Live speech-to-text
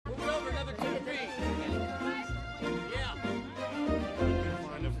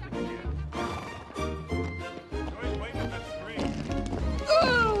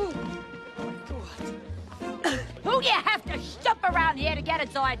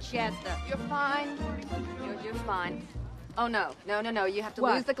to Dorchester. You're fine. You're fine. Oh, no. No. You have to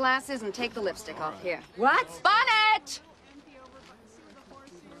What? lose the glasses and take the lipstick off. Here. What? Bonnet!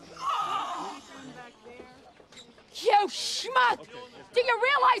 You schmuck! Do you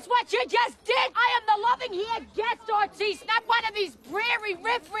realize what you just did? I am the loving-haired guest artiste, not one of these prairie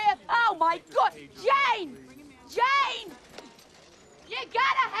riffraff. Oh, my God. Jane! Jane! You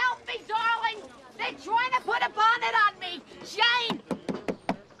gotta help me, darling. They're trying to put a bonnet on me. Jane!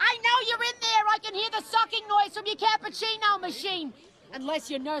 I know you're in there. I can hear the sucking noise from your cappuccino machine. Unless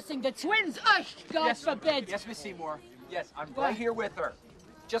you're nursing the twins. God forbid. Yes, Miss Seymour. Yes, I'm right here with her.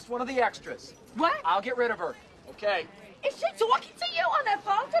 Just one of the extras. What? I'll get rid of her. Okay. Is she talking to you on the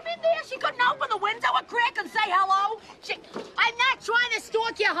phone from in there? She couldn't open the window a crack and say hello? I'm not trying to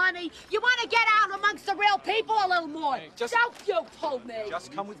stalk you, honey. You want to get out amongst the real people a little more. Hey, just- Don't you pull me.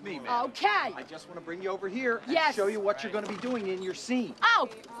 Just come with me, man. Okay. I just want to bring you over here and Yes. show you what you're going to be doing in your scene. Oh,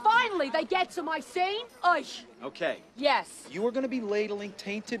 finally they get to my scene? Okay. Yes. You are going to be ladling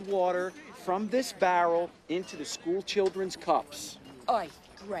tainted water from this barrel into the school children's cups.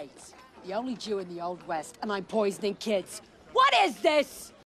 Great. The only Jew in the Old West, and I'm poisoning kids. What is this?